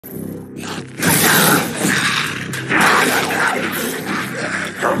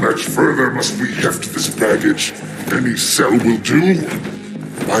much further must we heft this baggage? Any cell will do.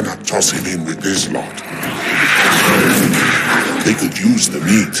 Why not toss him in with this lot? They could use the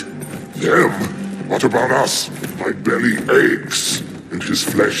meat. Them? What about us? My belly aches, and his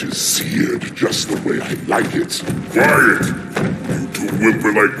flesh is seared just the way I like it. Quiet! You two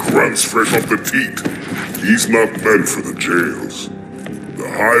whimper like grunts fresh off the teat. He's not meant for the jails. The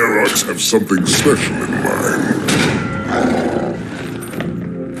hierarchs have something special in mind.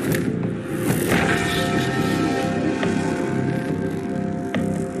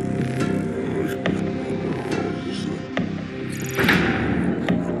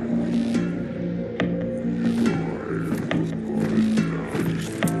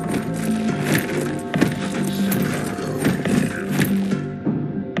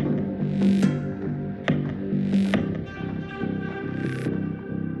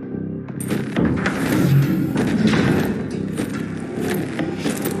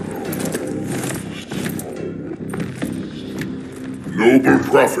 Noble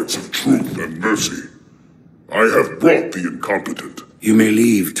prophets of truth and mercy, I have brought the incompetent. You may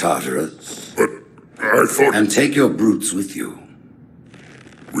leave, Tartarus. But I thought... And take your brutes with you.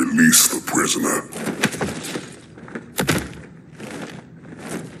 Release the prisoner.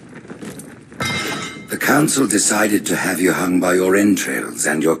 The council decided to have you hung by your entrails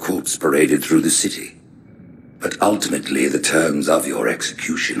and your corpse paraded through the city. But ultimately, the terms of your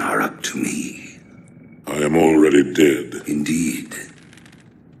execution are up to me. I am already dead. Indeed.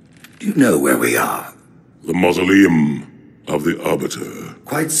 Do you know where we are? The mausoleum of the Arbiter.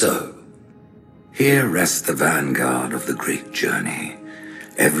 Quite so. Here rests the vanguard of the great journey.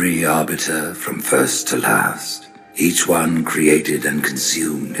 Every Arbiter from first to last. Each one created and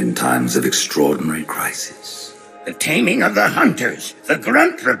consumed in times of extraordinary crisis. The taming of the Hunters, the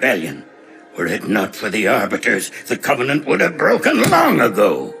Grunt Rebellion. Were it not for the Arbiters, the Covenant would have broken long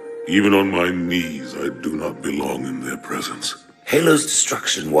ago. Even on my knees, I do not belong in their presence. Halo's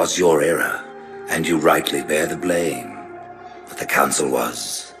destruction was your error, and you rightly bear the blame. But the Council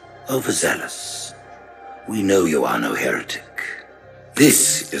was overzealous. We know you are no heretic.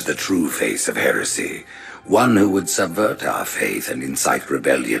 This is the true face of heresy, one who would subvert our faith and incite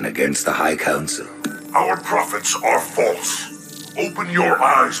rebellion against the High Council. Our prophets are false. Open your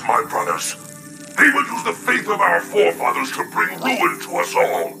eyes, my brothers. They will use the faith of our forefathers to bring ruin to us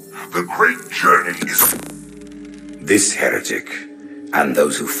all. The great journey is... This heretic, and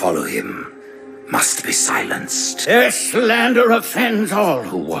those who follow him, must be silenced. Their slander offends all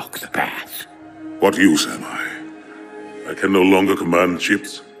who walk the path. What use am I? I can no longer command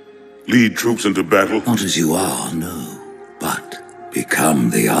ships, lead troops into battle. Not as you are, no, but become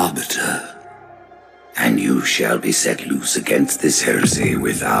the Arbiter. And you shall be set loose against this heresy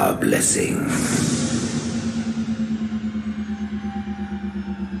with our blessing.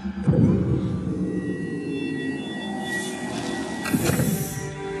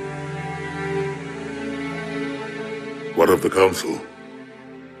 What of the Council?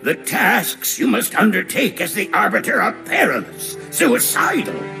 The tasks you must undertake as the Arbiter are perilous,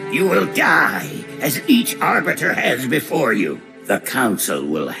 suicidal. You will die, as each Arbiter has before you. The Council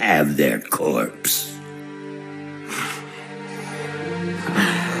will have their corpse.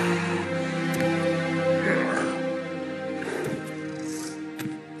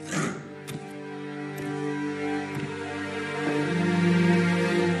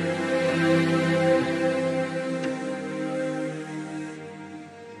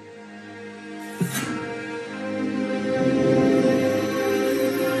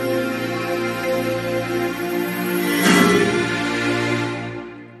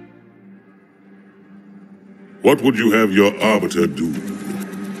 What would you have your Arbiter do?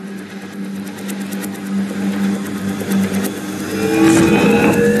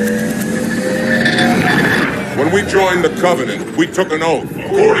 When we joined the Covenant, we took an oath.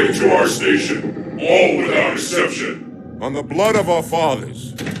 According to our station, all without exception. On the blood of our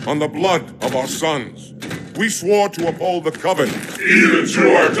fathers, on the blood of our sons, we swore to uphold the Covenant. Even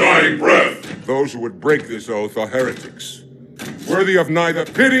to our dying breath. Those who would break this oath are heretics, worthy of neither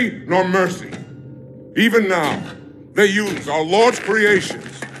pity nor mercy. Even now, they use our Lord's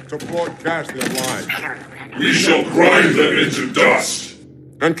creations to broadcast their lies. We shall grind them into dust.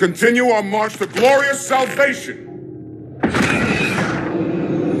 And continue our march to glorious salvation.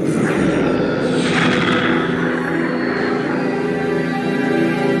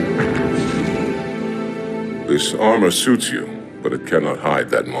 This armor suits you, but it cannot hide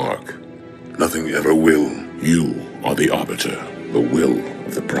that mark. Nothing ever will. You are the Arbiter, the will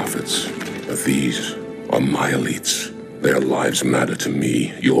of the prophets. But these are my elites. Their lives matter to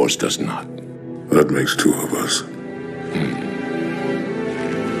me, yours does not. That makes two of us.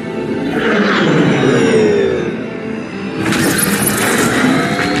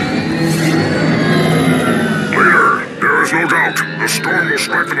 The storm will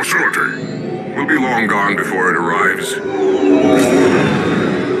strike the facility. We'll be long gone before it arrives.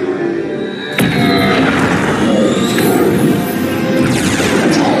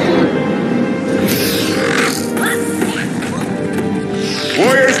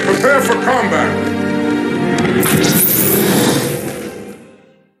 Warriors, prepare for combat!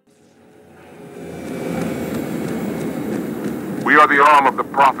 We are the arm of the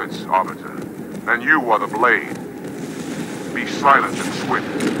prophets, Arbiter, and you are the blade. Be silent and swift,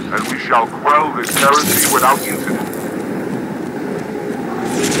 and we shall quell this heresy without incident.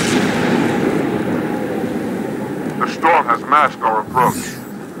 The storm has masked our approach,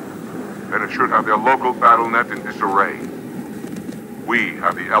 and it should have their local battle net in disarray. We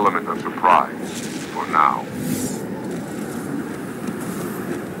have the element of surprise, for now.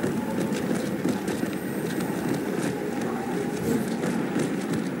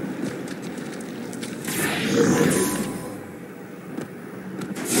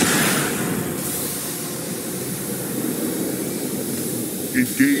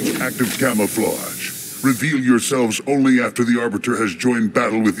 Engage active camouflage. Reveal yourselves only after the Arbiter has joined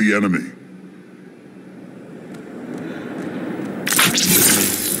battle with the enemy.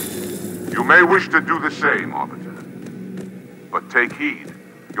 You may wish to do the same, Arbiter. But take heed.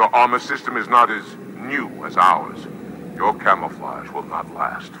 Your armor system is not as new as ours. Your camouflage will not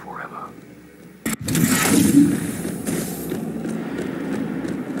last forever.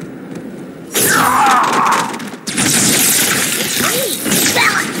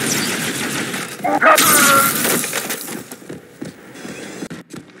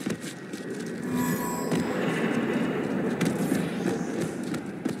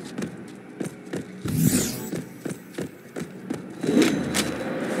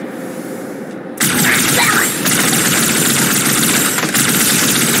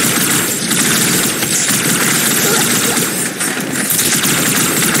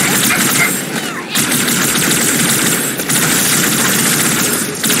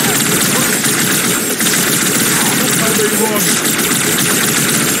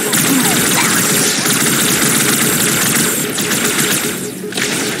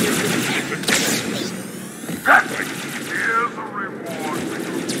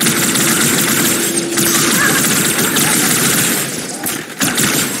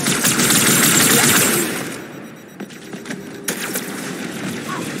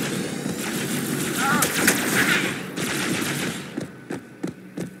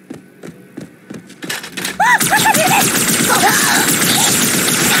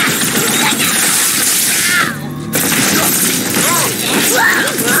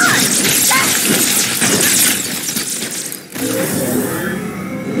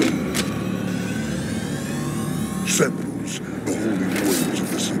 Sentinels, the holy warriors of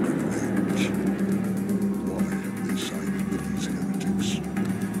the sacred names. Why have they sided with these heretics?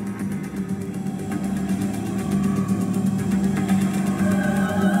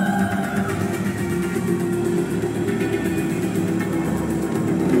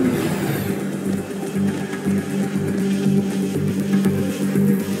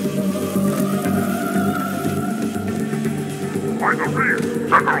 By the rear!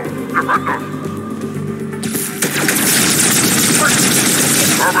 Sentinel! Defend us!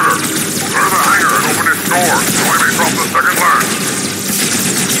 Arbiter! Clear the hangar and open its door, so I may drop the second latch!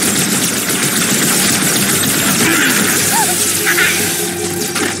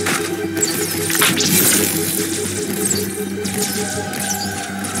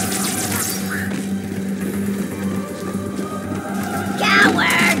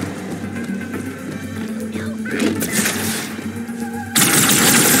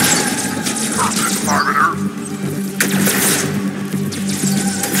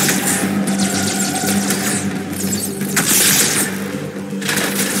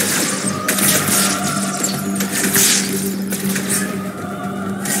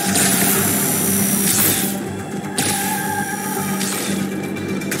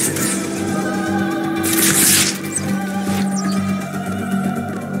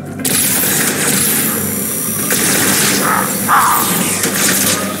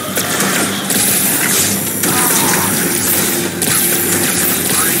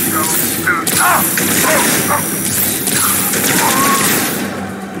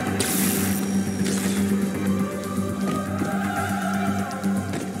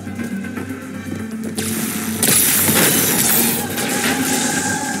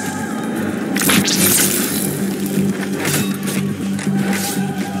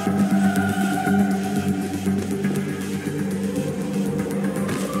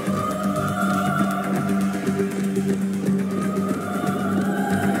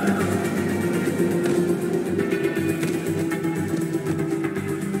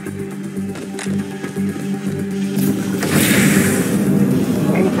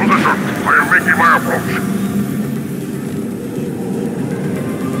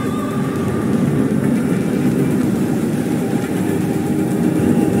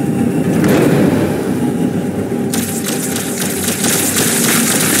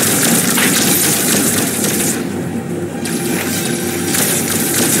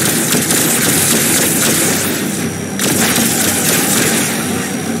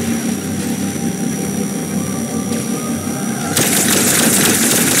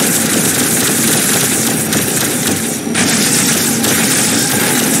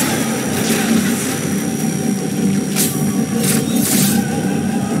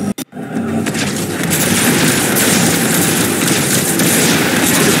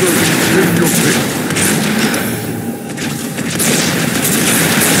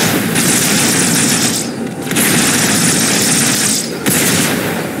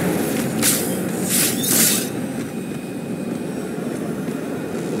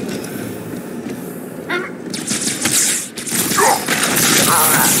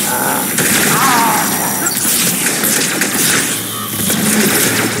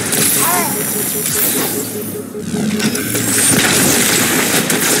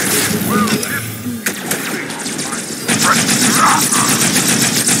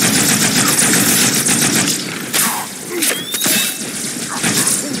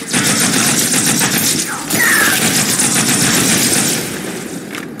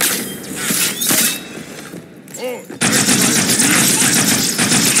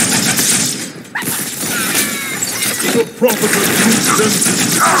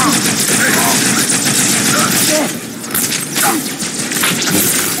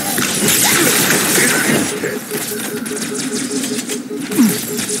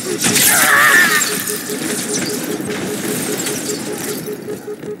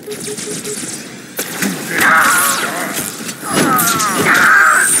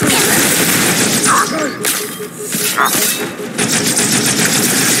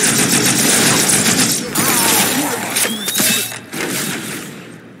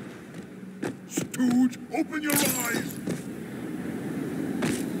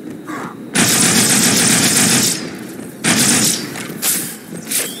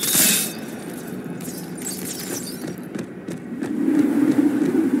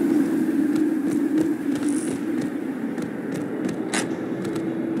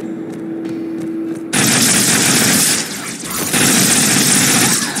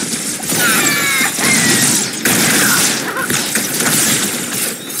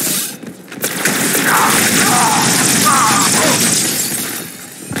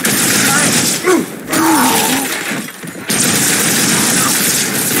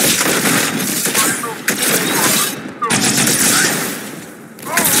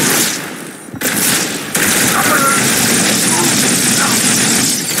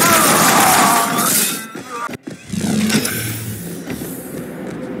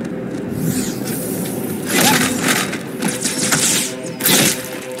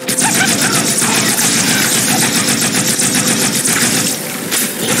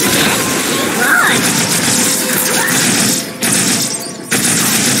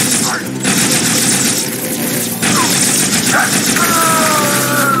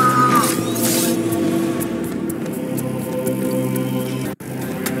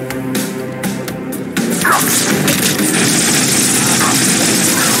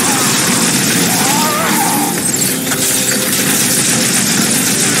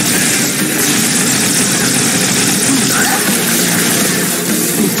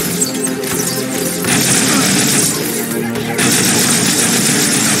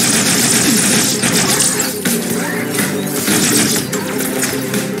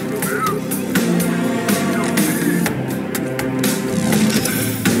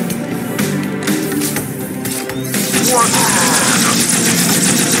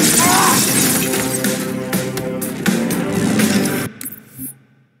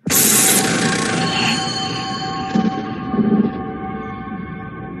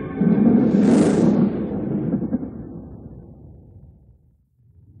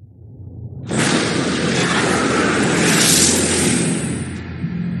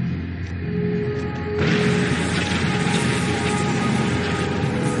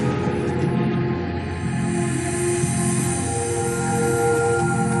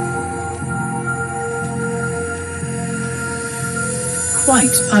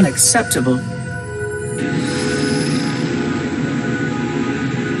 Quite unacceptable.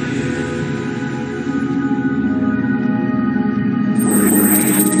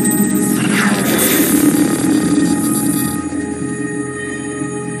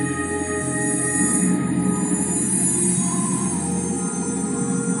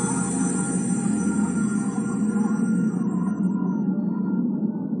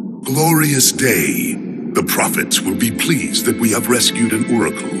 Glorious day. The prophets will be pleased that we have rescued an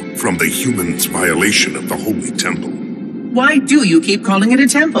oracle from the humans' violation of the holy temple. Why do you keep calling it a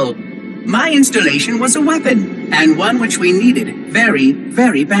temple? My installation was a weapon, and one which we needed very,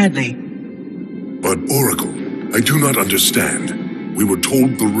 very badly. But Oracle, I do not understand. We were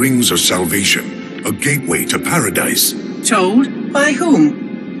told the rings are salvation, a gateway to paradise. Told? By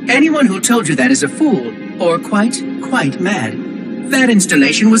whom? Anyone who told you that is a fool, or quite mad. That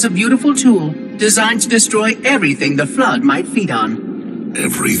installation was a beautiful tool, designed to destroy everything the Flood might feed on.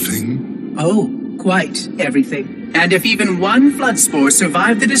 Everything? Oh, quite everything. And if even one Flood spore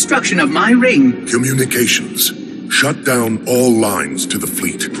survived the destruction of my ring... Communications. Shut down all lines to the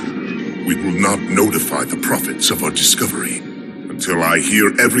fleet. We will not notify the prophets of our discovery until I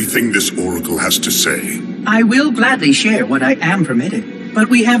hear everything this oracle has to say. I will gladly share what I am permitted, but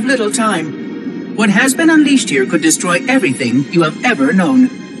we have little time. What has been unleashed here could destroy everything you have ever known.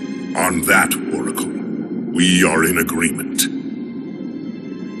 On that, Oracle, we are in agreement.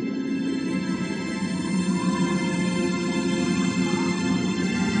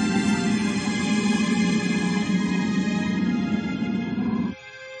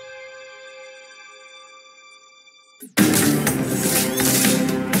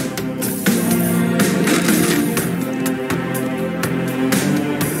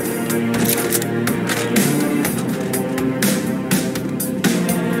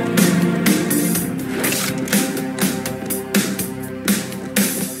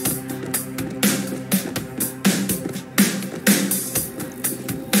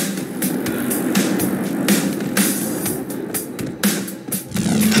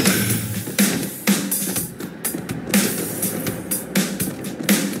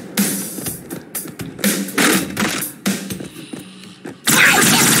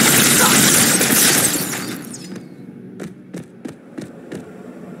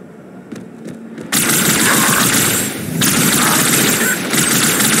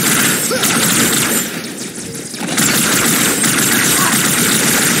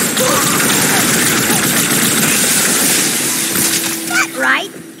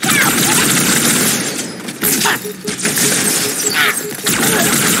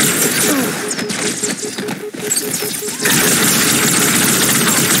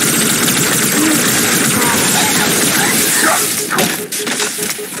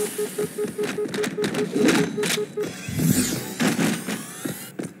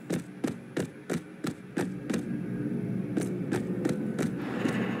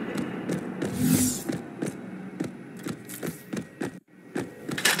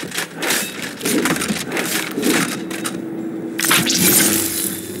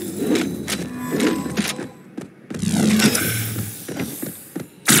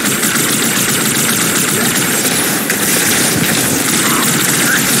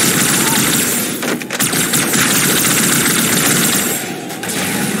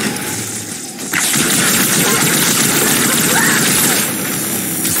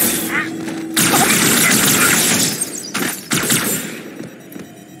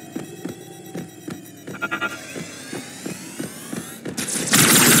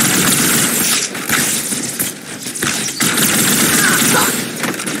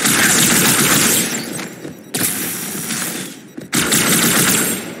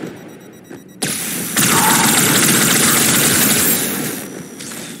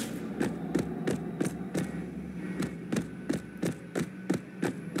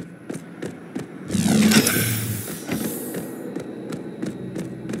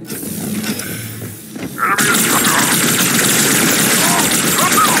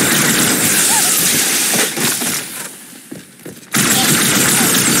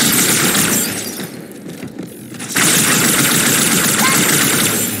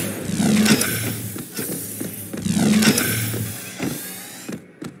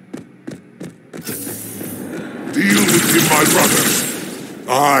 my brothers.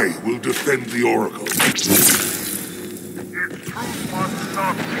 I will defend the Oracle. Its truth must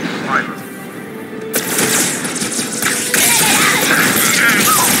not be silenced.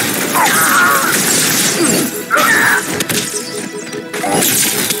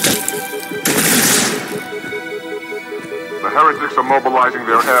 The heretics are mobilizing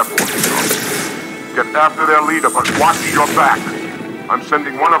their air forces. Get after their leader, but watch your back. I'm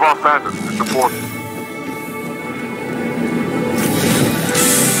sending one of our phantoms to support you.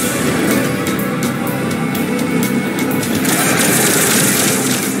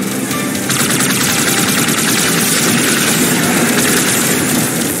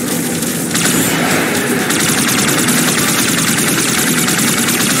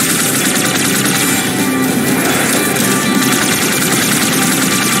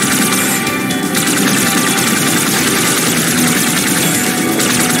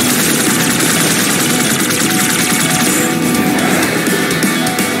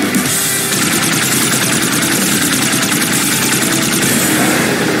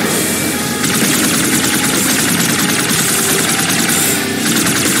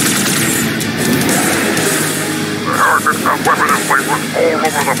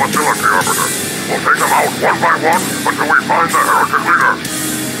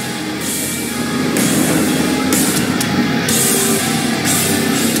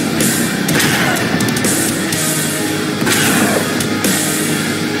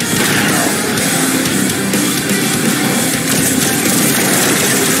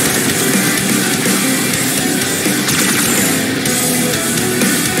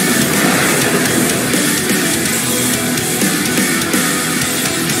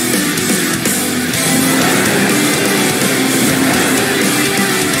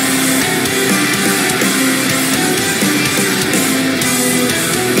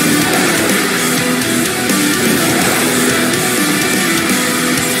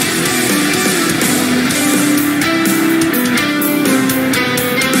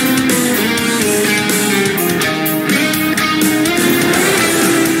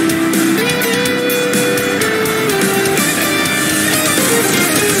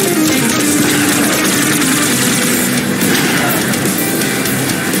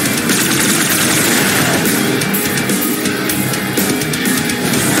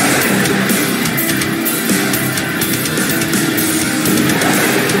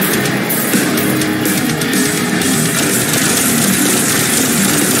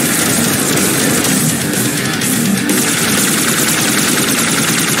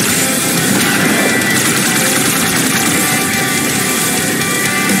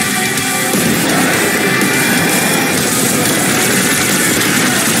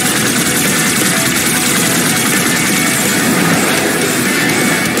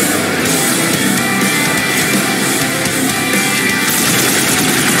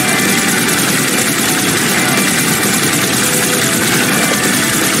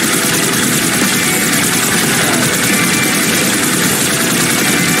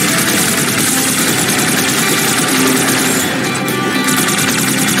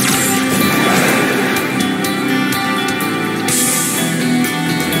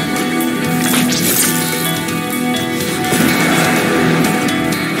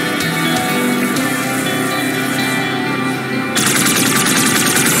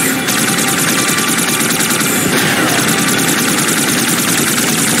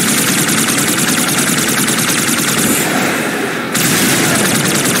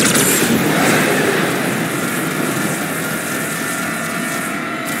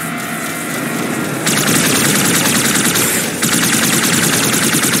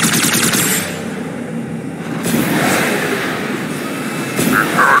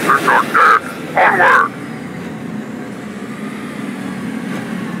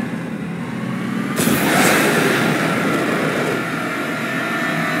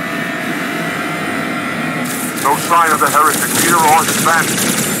 No sign of the heretic leader or his band.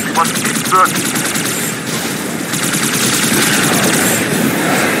 We must keep searching.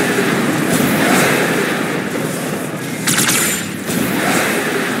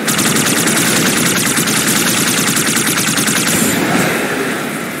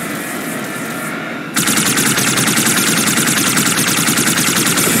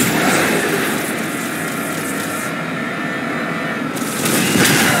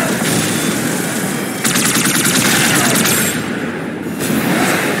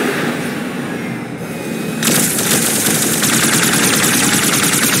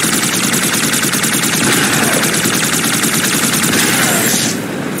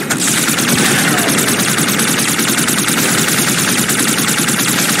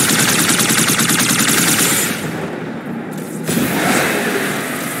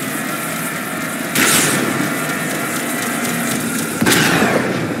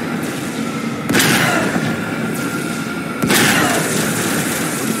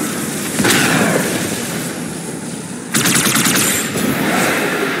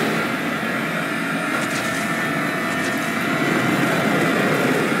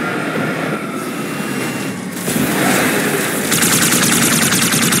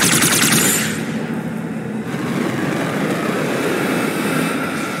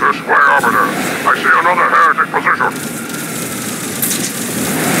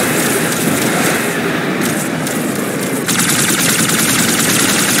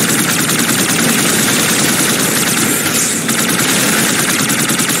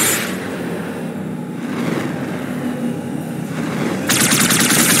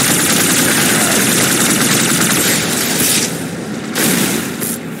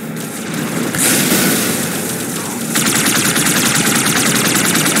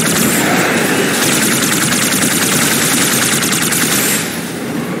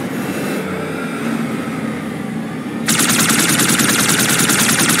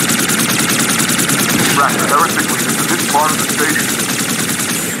 part of the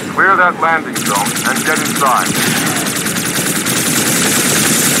station. Clear that landing zone and get inside.